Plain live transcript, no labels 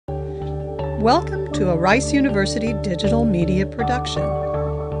Welcome to a Rice University digital media production.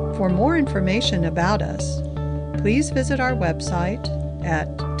 For more information about us, please visit our website at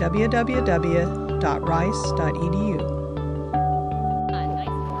www.rice.edu.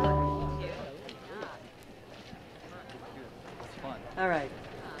 All right.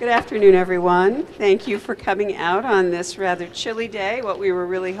 Good afternoon, everyone. Thank you for coming out on this rather chilly day. What we were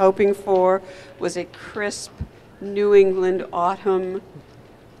really hoping for was a crisp New England autumn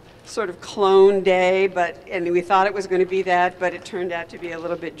sort of clone day, and we thought it was going to be that, but it turned out to be a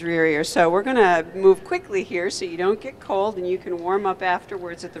little bit drearier. So we're going to move quickly here so you don't get cold and you can warm up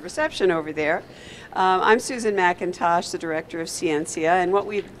afterwards at the reception over there. I'm Susan McIntosh, the director of Scientia, and what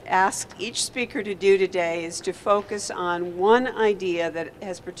we've asked each speaker to do today is to focus on one idea that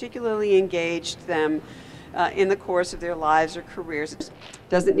has particularly engaged them in the course of their lives or careers. It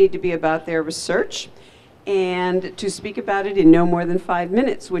doesn't need to be about their research, and to speak about it in no more than 5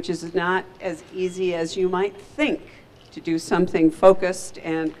 minutes, which is not as easy as you might think to do something focused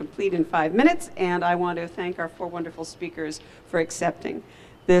and complete in 5 minutes. And I want to thank our 4 wonderful speakers for accepting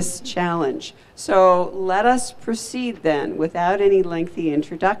this challenge. So let us proceed then without any lengthy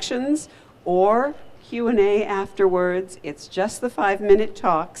introductions or Q&A afterwards. It's just the 5-minute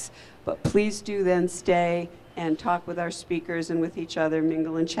talks, but please do then stay and talk with our speakers and with each other,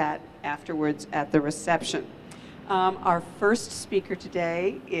 mingle and chat afterwards at the reception. Our first speaker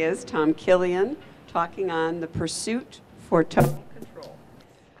today is Tom Killian, talking on the pursuit for total control.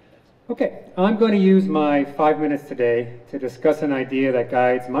 Okay, I'm going to use my 5 minutes today to discuss an idea that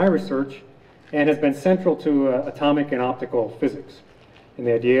guides my research and has been central to atomic and optical physics. And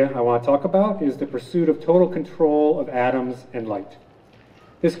the idea I want to talk about is the pursuit of total control of atoms and light.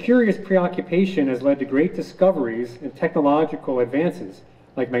 This curious preoccupation has led to great discoveries and technological advances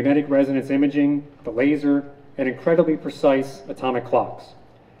like magnetic resonance imaging, the laser, and incredibly precise atomic clocks.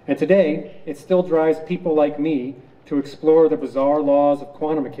 And today, it still drives people like me to explore the bizarre laws of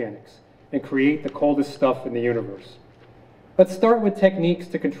quantum mechanics and create the coldest stuff in the universe. Let's start with techniques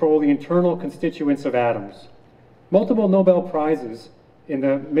to control the internal constituents of atoms. Multiple Nobel Prizes in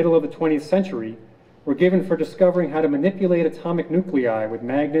the middle of the 20th century were given for discovering how to manipulate atomic nuclei with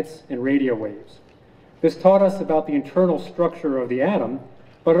magnets and radio waves. This taught us about the internal structure of the atom,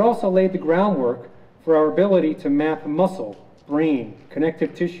 but it also laid the groundwork for our ability to map muscle, brain,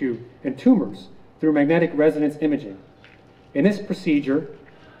 connective tissue, and tumors through magnetic resonance imaging. In this procedure,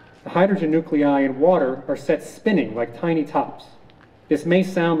 the hydrogen nuclei in water are set spinning like tiny tops. This may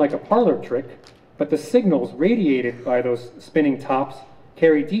sound like a parlor trick, but the signals radiated by those spinning tops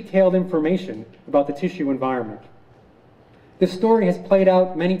carry detailed information about the tissue environment. This story has played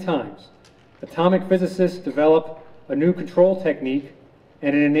out many times. Atomic physicists develop a new control technique,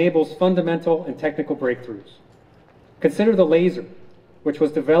 and it enables fundamental and technical breakthroughs. Consider the laser, which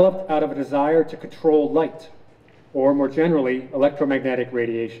was developed out of a desire to control light, or more generally, electromagnetic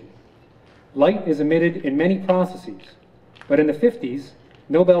radiation. Light is emitted in many processes, but in the 50s,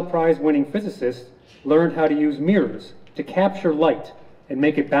 Nobel Prize-winning physicists learned how to use mirrors to capture light and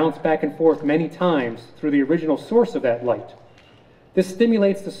make it bounce back and forth many times through the original source of that light. This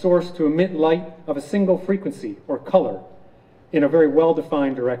stimulates the source to emit light of a single frequency or color in a very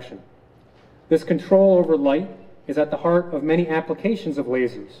well-defined direction. This control over light is at the heart of many applications of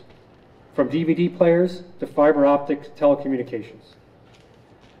lasers, from DVD players to fiber optic telecommunications.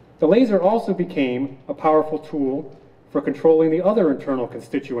 The laser also became a powerful tool for controlling the other internal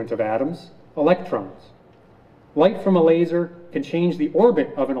constituent of atoms, electrons. Light from a laser can change the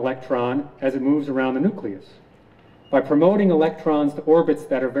orbit of an electron as it moves around the nucleus. By promoting electrons to orbits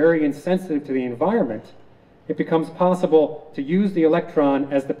that are very insensitive to the environment, it becomes possible to use the electron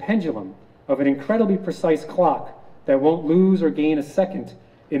as the pendulum of an incredibly precise clock that won't lose or gain a second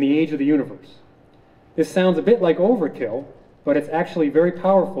in the age of the universe. This sounds a bit like overkill, but it's actually very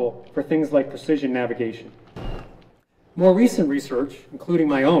powerful for things like precision navigation. More recent research, including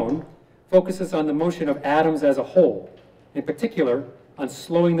my own, focuses on the motion of atoms as a whole, in particular on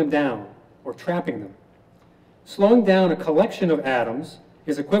slowing them down or trapping them. Slowing down a collection of atoms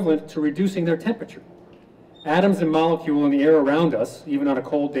is equivalent to reducing their temperature. Atoms and molecules in the air around us, even on a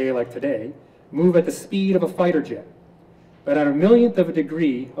cold day like today, move at the speed of a fighter jet. But at a millionth of a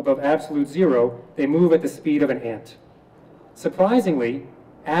degree above absolute zero, they move at the speed of an ant. Surprisingly,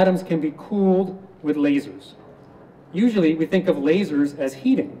 atoms can be cooled with lasers. Usually we think of lasers as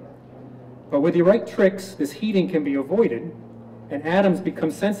heating. But with the right tricks, this heating can be avoided, and atoms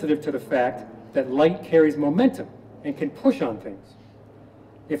become sensitive to the fact that light carries momentum and can push on things.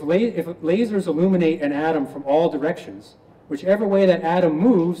 If lasers illuminate an atom from all directions, whichever way that atom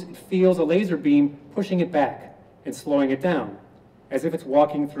moves, it feels a laser beam pushing it back and slowing it down, as if it's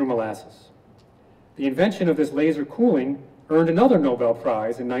walking through molasses. The invention of this laser cooling earned another Nobel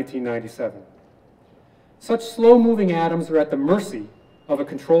Prize in 1997. Such slow-moving atoms are at the mercy of a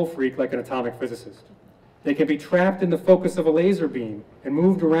control freak like an atomic physicist. They can be trapped in the focus of a laser beam and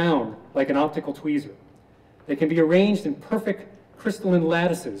moved around like an optical tweezer. They can be arranged in perfect crystalline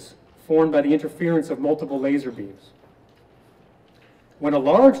lattices formed by the interference of multiple laser beams. When a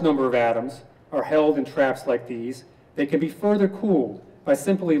large number of atoms are held in traps like these, they can be further cooled by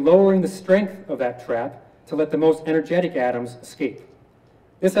simply lowering the strength of that trap to let the most energetic atoms escape.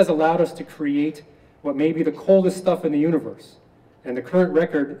 This has allowed us to create what may be the coldest stuff in the universe, and the current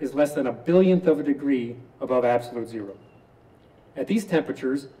record is less than a billionth of a degree above absolute zero. At these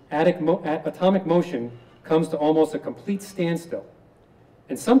temperatures, atomic motion comes to almost a complete standstill,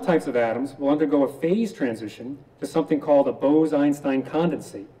 and some types of atoms will undergo a phase transition to something called a Bose-Einstein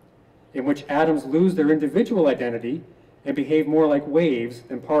condensate, in which atoms lose their individual identity and behave more like waves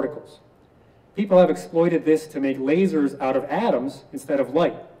than particles. People have exploited this to make lasers out of atoms instead of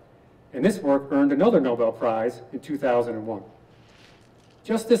light, and this work earned another Nobel Prize in 2001.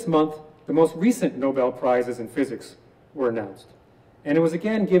 Just this month, the most recent Nobel Prizes in physics were announced, and it was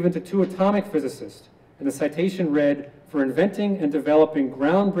again given to two atomic physicists, and the citation read, "For inventing and developing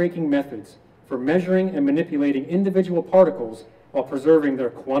groundbreaking methods for measuring and manipulating individual particles while preserving their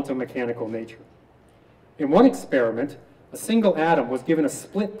quantum mechanical nature." In one experiment, a single atom was given a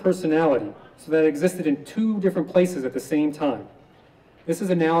split personality so that it existed in two different places at the same time. This is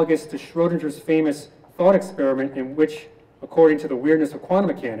analogous to Schrodinger's famous thought experiment in which, according to the weirdness of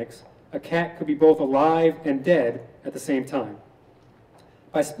quantum mechanics, a cat could be both alive and dead at the same time.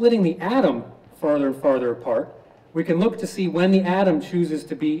 By splitting the atom farther and farther apart, we can look to see when the atom chooses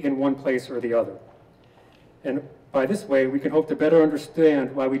to be in one place or the other. And by this way, we can hope to better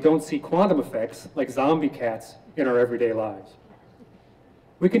understand why we don't see quantum effects like zombie cats in our everyday lives.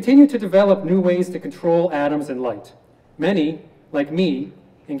 We continue to develop new ways to control atoms and light. Many, like me,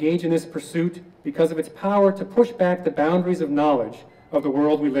 engage in this pursuit because of its power to push back the boundaries of knowledge of the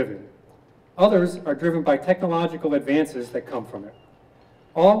world we live in. Others are driven by technological advances that come from it.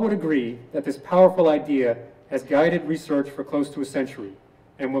 All would agree that this powerful idea has guided research for close to a century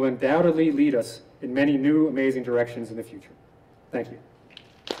and will undoubtedly lead us in many new, amazing directions in the future. Thank you.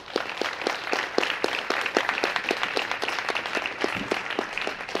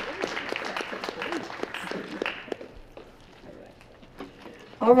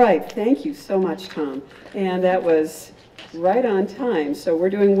 All right, thank you so much, Tom. And that was right on time, so we're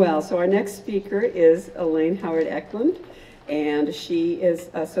doing well. So our next speaker is Elaine Howard-Ecklund, and she is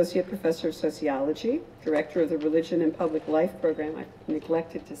Associate Professor of Sociology, Director of the Religion and Public Life Program. I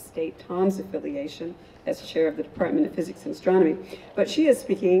neglected to state Tom's affiliation as Chair of the Department of Physics and Astronomy, but she is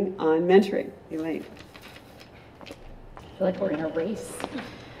speaking on mentoring. Elaine. I feel like we're in a race.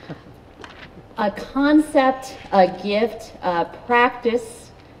 A concept, a gift, a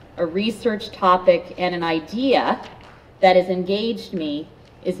practice, a research topic, and an idea that has engaged me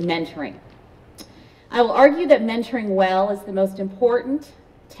is mentoring. I will argue that mentoring well is the most important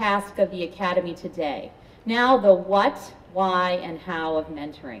task of the Academy today. Now, the what, why, and how of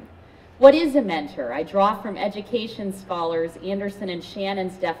mentoring. What is a mentor? I draw from education scholars Anderson and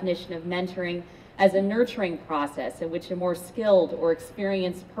Shannon's definition of mentoring as a nurturing process in which a more skilled or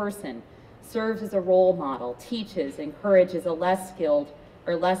experienced person serves as a role model, teaches, encourages a less skilled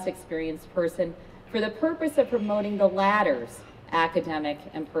or less experienced person for the purpose of promoting the latter's academic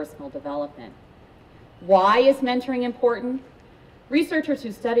and personal development. Why is mentoring important? Researchers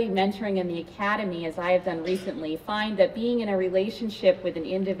who study mentoring in the Academy, as I have done recently, find that being in a relationship with an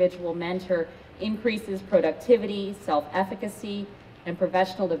individual mentor increases productivity, self-efficacy, and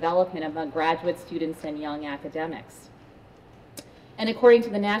professional development among graduate students and young academics. And according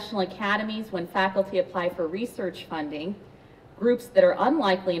to the National Academies, when faculty apply for research funding, groups that are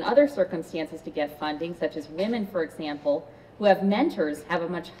unlikely in other circumstances to get funding, such as women, for example, who have mentors, have a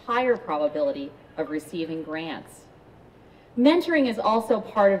much higher probability of receiving grants. Mentoring is also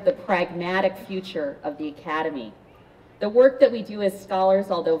part of the pragmatic future of the Academy. The work that we do as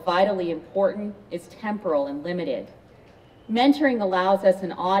scholars, although vitally important, is temporal and limited. Mentoring allows us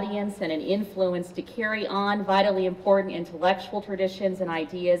an audience and an influence to carry on vitally important intellectual traditions and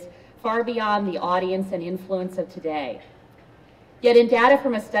ideas far beyond the audience and influence of today. Yet in data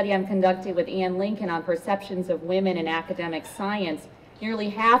from a study I'm conducting with Ann Lincoln on perceptions of women in academic science, nearly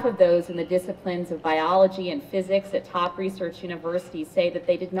half of those in the disciplines of biology and physics at top research universities say that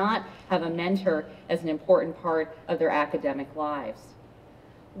they did not have a mentor as an important part of their academic lives.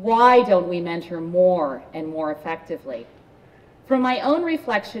 Why don't we mentor more and more effectively? From my own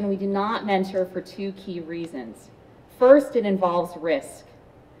reflection, we do not mentor for two key reasons. First, it involves risk.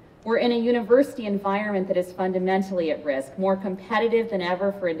 We're in a university environment that is fundamentally at risk, more competitive than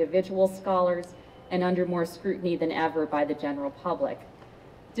ever for individual scholars and under more scrutiny than ever by the general public.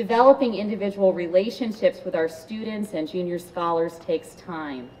 Developing individual relationships with our students and junior scholars takes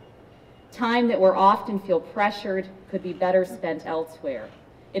time. Time that we're often feel pressured could be better spent elsewhere.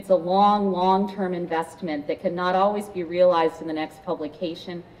 It's a long-term investment that can not always be realized in the next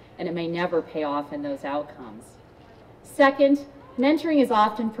publication, and it may never pay off in those outcomes. Second, mentoring is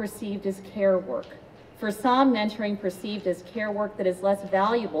often perceived as care work. For some, mentoring perceived as care work that is less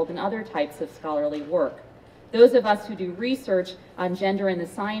valuable than other types of scholarly work. Those of us who do research on gender in the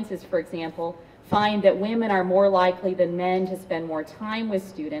sciences, for example, find that women are more likely than men to spend more time with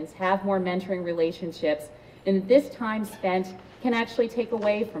students, have more mentoring relationships, and that this time spent can actually take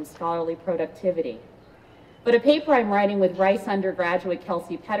away from scholarly productivity. But a paper I'm writing with Rice undergraduate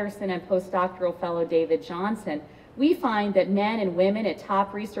Kelsey Pedersen and postdoctoral fellow David Johnson, we find that men and women at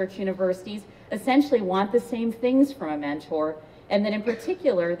top research universities essentially want the same things from a mentor, and that in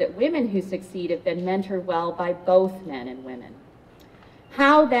particular that women who succeed have been mentored well by both men and women.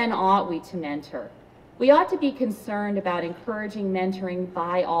 How then ought we to mentor? We ought to be concerned about encouraging mentoring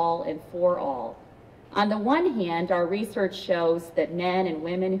by all and for all. On the one hand, our research shows that men and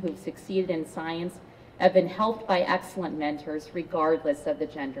women who've succeeded in science have been helped by excellent mentors regardless of the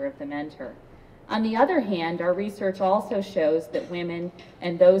gender of the mentor. On the other hand, our research also shows that women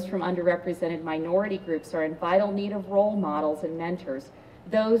and those from underrepresented minority groups are in vital need of role models and mentors,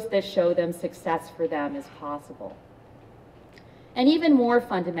 those that show them success for them is possible. And even more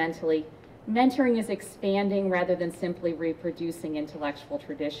fundamentally, mentoring is expanding rather than simply reproducing intellectual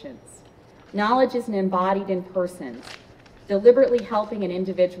traditions. Knowledge isn't embodied in persons. Deliberately helping an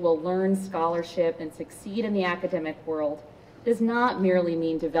individual learn scholarship and succeed in the academic world does not merely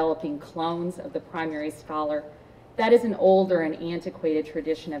mean developing clones of the primary scholar. That is an older and antiquated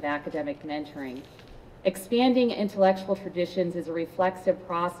tradition of academic mentoring. Expanding intellectual traditions is a reflexive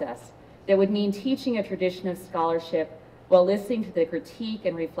process that would mean teaching a tradition of scholarship while listening to the critique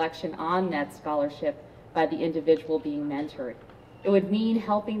and reflection on that scholarship by the individual being mentored. It would mean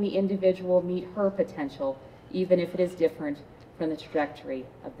helping the individual meet her potential, even if it is different from the trajectory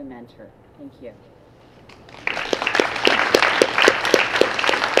of the mentor. Thank you.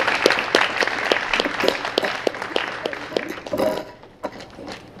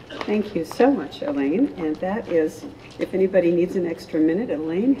 Thank you so much, Elaine. And that is, if anybody needs an extra minute,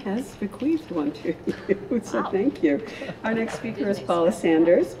 Elaine has bequeathed one to you. So thank you. Our next speaker is Paula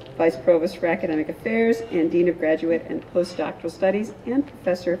Sanders, Vice Provost for Academic Affairs and Dean of Graduate and Postdoctoral Studies and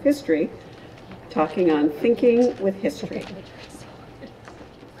Professor of History, talking on thinking with history.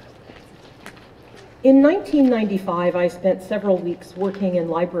 In 1995, I spent several weeks working in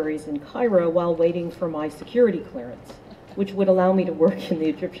libraries in Cairo while waiting for my security clearance, which would allow me to work in the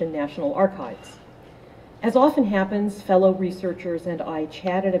Egyptian National Archives. As often happens, fellow researchers and I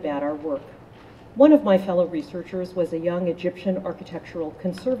chatted about our work. One of my fellow researchers was a young Egyptian architectural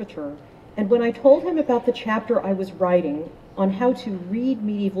conservator, and when I told him about the chapter I was writing on how to read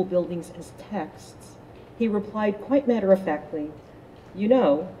medieval buildings as texts, he replied quite matter-of-factly, "You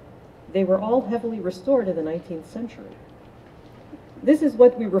know, they were all heavily restored in the 19th century." This is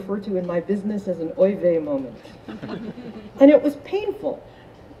what we refer to in my business as an oy vey moment. And it was painful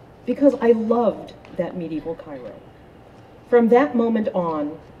because I loved that medieval Cairo. From that moment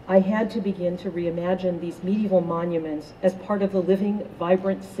on, I had to begin to reimagine these medieval monuments as part of the living,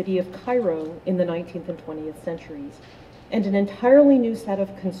 vibrant city of Cairo in the 19th and 20th centuries. And an entirely new set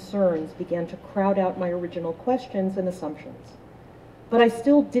of concerns began to crowd out my original questions and assumptions. But I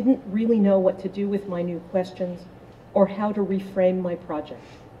still didn't really know what to do with my new questions or how to reframe my project.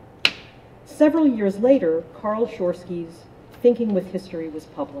 Several years later, Karl Schorsky's Thinking with History was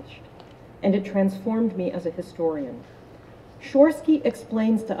published, and it transformed me as a historian. Schorsky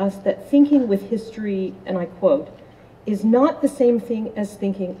explains to us that thinking with history, and I quote, is not the same thing as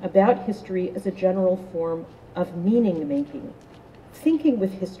thinking about history as a general form of meaning-making. Thinking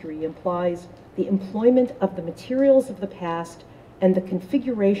with history implies the employment of the materials of the past and the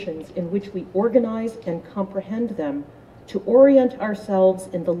configurations in which we organize and comprehend them to orient ourselves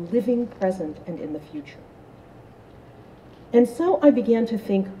in the living present and in the future. And so I began to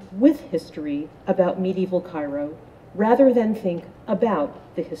think with history about medieval Cairo, rather than think about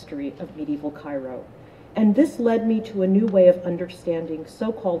the history of medieval Cairo. And this led me to a new way of understanding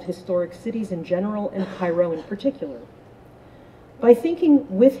so-called historic cities in general and Cairo in particular. By thinking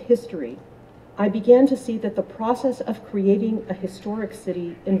with history, I began to see that the process of creating a historic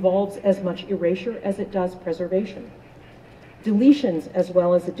city involves as much erasure as it does preservation. Deletions as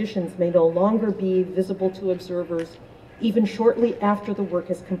well as additions may no longer be visible to observers, even shortly after the work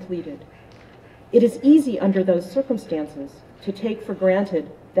is completed. It is easy under those circumstances to take for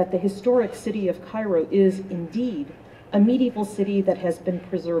granted that the historic city of Cairo is indeed a medieval city that has been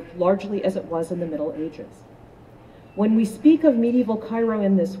preserved largely as it was in the Middle Ages. When we speak of medieval Cairo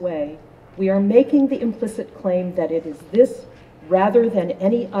in this way, we are making the implicit claim that it is this rather than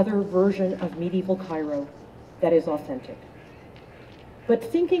any other version of medieval Cairo that is authentic. But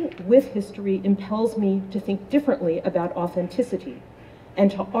thinking with history impels me to think differently about authenticity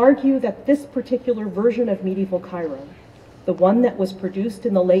and to argue that this particular version of medieval Cairo, the one that was produced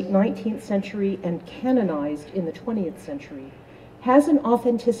in the late 19th century and canonized in the 20th century, has an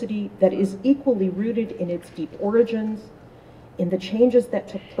authenticity that is equally rooted in its deep origins, in the changes that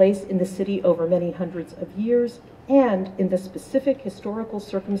took place in the city over many hundreds of years, and in the specific historical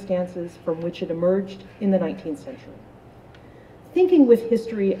circumstances from which it emerged in the 19th century. Thinking with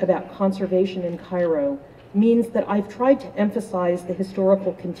history about conservation in Cairo means that I've tried to emphasize the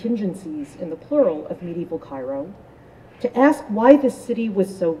historical contingencies in the plural of medieval Cairo, to ask why this city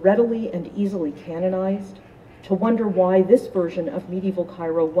was so readily and easily canonized, to wonder why this version of medieval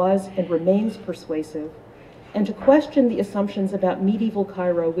Cairo was and remains persuasive, and to question the assumptions about medieval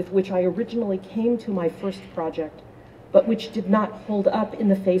Cairo with which I originally came to my first project, but which did not hold up in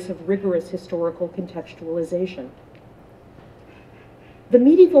the face of rigorous historical contextualization. The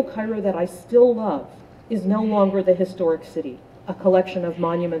medieval Cairo that I still love is no longer the historic city, a collection of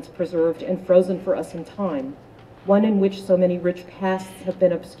monuments preserved and frozen for us in time, one in which so many rich pasts have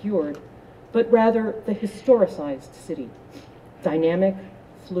been obscured, but rather the historicized city, dynamic,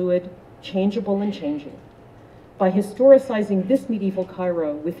 fluid, changeable and changing. By historicizing this medieval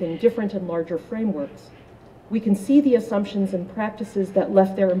Cairo within different and larger frameworks, we can see the assumptions and practices that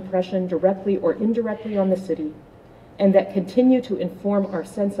left their impression directly or indirectly on the city, and that continue to inform our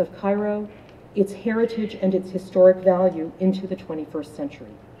sense of Cairo, its heritage and its historic value into the 21st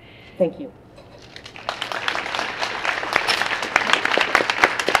century. Thank you.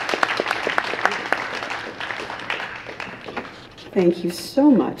 Thank you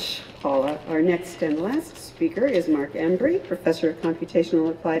so much, Paula. Our next and last speaker is Mark Embree, Professor of Computational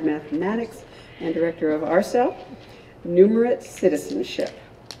Applied Mathematics and Director of ARCEL, Numerate Citizenship.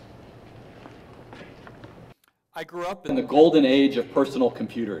 I grew up in the golden age of personal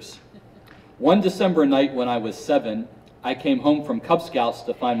computers. One December night when I was 7, I came home from Cub Scouts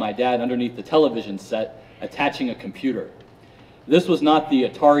to find my dad underneath the television set attaching a computer. This was not the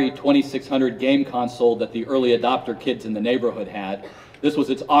Atari 2600 game console that the early adopter kids in the neighborhood had. This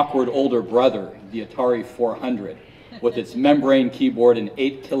was its awkward older brother, the Atari 400, with its membrane keyboard and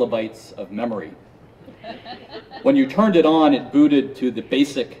 8 kilobytes of memory. When you turned it on, it booted to the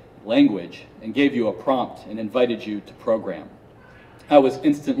basic language and gave you a prompt and invited you to program. I was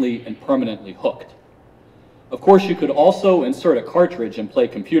instantly and permanently hooked. Of course, you could also insert a cartridge and play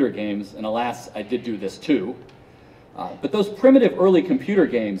computer games, and alas, I did do this too. But those primitive early computer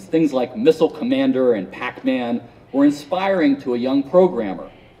games, things like Missile Commander and Pac-Man, were inspiring to a young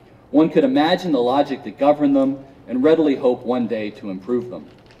programmer. One could imagine the logic that governed them and readily hope one day to improve them.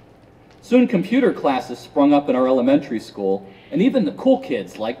 Soon computer classes sprung up in our elementary school, and even the cool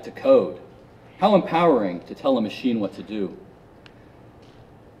kids liked to code. How empowering to tell a machine what to do.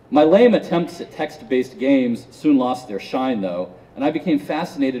 My lame attempts at text-based games soon lost their shine, though, and I became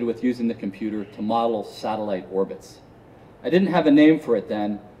fascinated with using the computer to model satellite orbits. I didn't have a name for it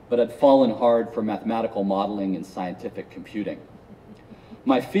then, but I'd fallen hard for mathematical modeling and scientific computing.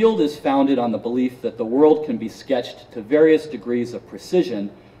 My field is founded on the belief that the world can be sketched to various degrees of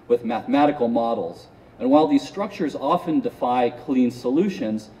precision with mathematical models, and while these structures often defy clean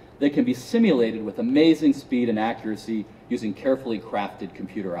solutions, they can be simulated with amazing speed and accuracy using carefully crafted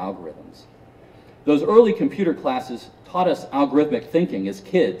computer algorithms. Those early computer classes taught us algorithmic thinking as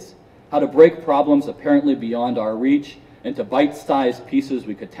kids, how to break problems apparently beyond our reach into bite-sized pieces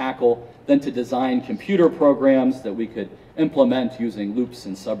we could tackle, then to design computer programs that we could implement using loops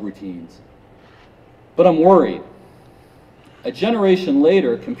and subroutines. But I'm worried. A generation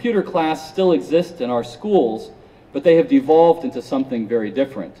later, computer class still exists in our schools, but they have devolved into something very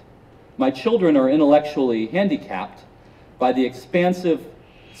different. My children are intellectually handicapped by the expansive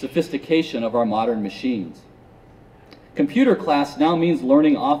sophistication of our modern machines. Computer class now means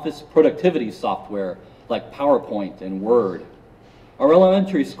learning office productivity software like PowerPoint and Word. Our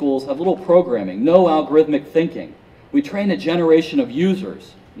elementary schools have little programming, no algorithmic thinking. We train a generation of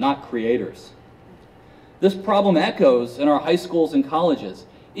users, not creators. This problem echoes in our high schools and colleges.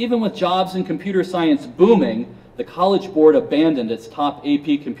 Even with jobs in computer science booming, the College Board abandoned its top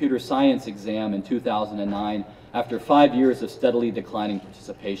AP computer science exam in 2009 after 5 years of steadily declining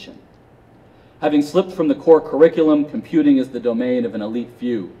participation. Having slipped from the core curriculum, computing is the domain of an elite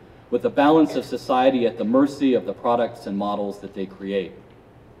few, with the balance of society at the mercy of the products and models that they create.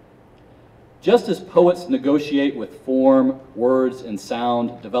 Just as poets negotiate with form, words, and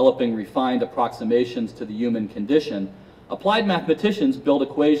sound, developing refined approximations to the human condition, applied mathematicians build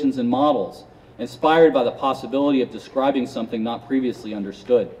equations and models, inspired by the possibility of describing something not previously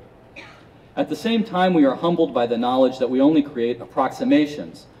understood. At the same time, we are humbled by the knowledge that we only create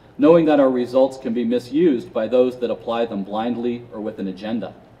approximations, knowing that our results can be misused by those that apply them blindly or with an agenda.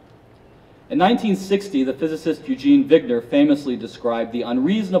 In 1960, the physicist Eugene Wigner famously described the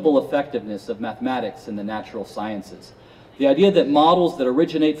unreasonable effectiveness of mathematics in the natural sciences. The idea that models that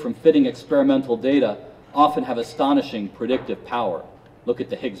originate from fitting experimental data often have astonishing predictive power. Look at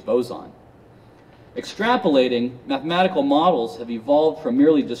the Higgs boson. Extrapolating, mathematical models have evolved from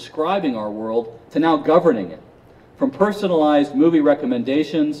merely describing our world to now governing it. From personalized movie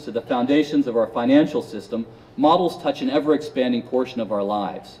recommendations to the foundations of our financial system, models touch an ever-expanding portion of our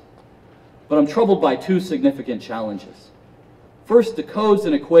lives. But I'm troubled by two significant challenges. First, the codes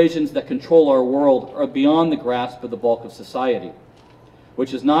and equations that control our world are beyond the grasp of the bulk of society,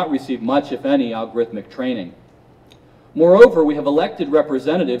 which has not received much, if any, algorithmic training. Moreover, we have elected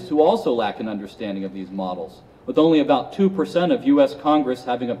representatives who also lack an understanding of these models, with only about 2% of U.S. Congress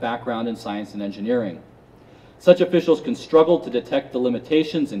having a background in science and engineering. Such officials can struggle to detect the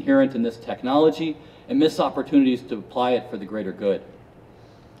limitations inherent in this technology and miss opportunities to apply it for the greater good.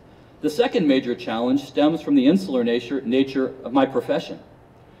 The second major challenge stems from the insular nature of my profession.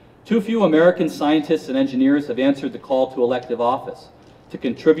 Too few American scientists and engineers have answered the call to elective office, to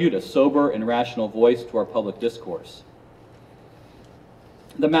contribute a sober and rational voice to our public discourse.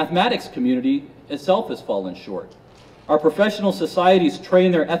 The mathematics community itself has fallen short. Our professional societies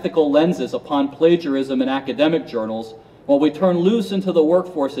train their ethical lenses upon plagiarism in academic journals, while we turn loose into the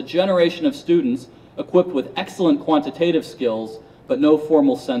workforce a generation of students equipped with excellent quantitative skills, but no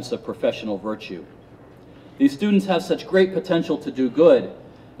formal sense of professional virtue. These students have such great potential to do good,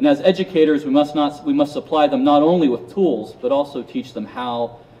 and as educators, we must supply them not only with tools, but also teach them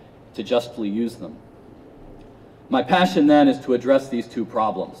how to justly use them. My passion then is to address these two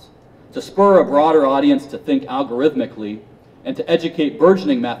problems, to spur a broader audience to think algorithmically, and to educate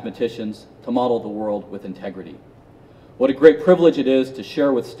burgeoning mathematicians to model the world with integrity. What a great privilege it is to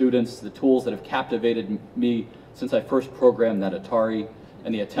share with students the tools that have captivated me since I first programmed that Atari,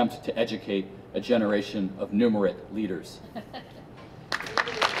 and the attempt to educate a generation of Numerate leaders.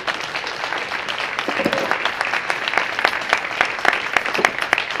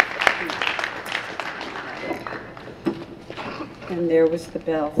 And there was the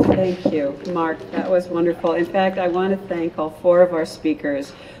bell. Thank you, Mark. That was wonderful. In fact, I want to thank all four of our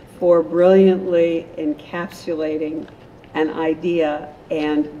speakers for brilliantly encapsulating an idea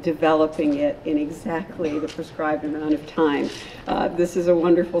and developing it in exactly the prescribed amount of time. This is a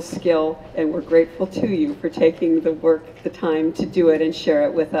wonderful skill, and we're grateful to you for taking the work, the time to do it and share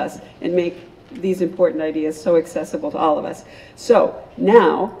it with us and make these important ideas so accessible to all of us. So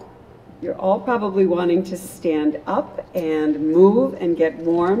now, you're all probably wanting to stand up and move and get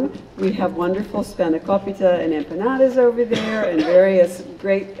warm. We have wonderful spanakopita and empanadas over there and various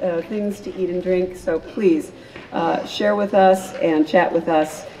great things to eat and drink. So please share with us and chat with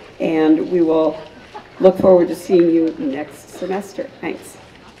us, and we will look forward to seeing you next semester. Thanks.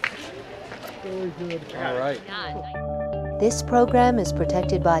 Very good. All right. This program is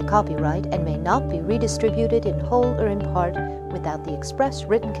protected by copyright and may not be redistributed in whole or in part without the express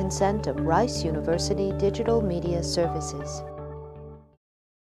written consent of Rice University Digital Media Services.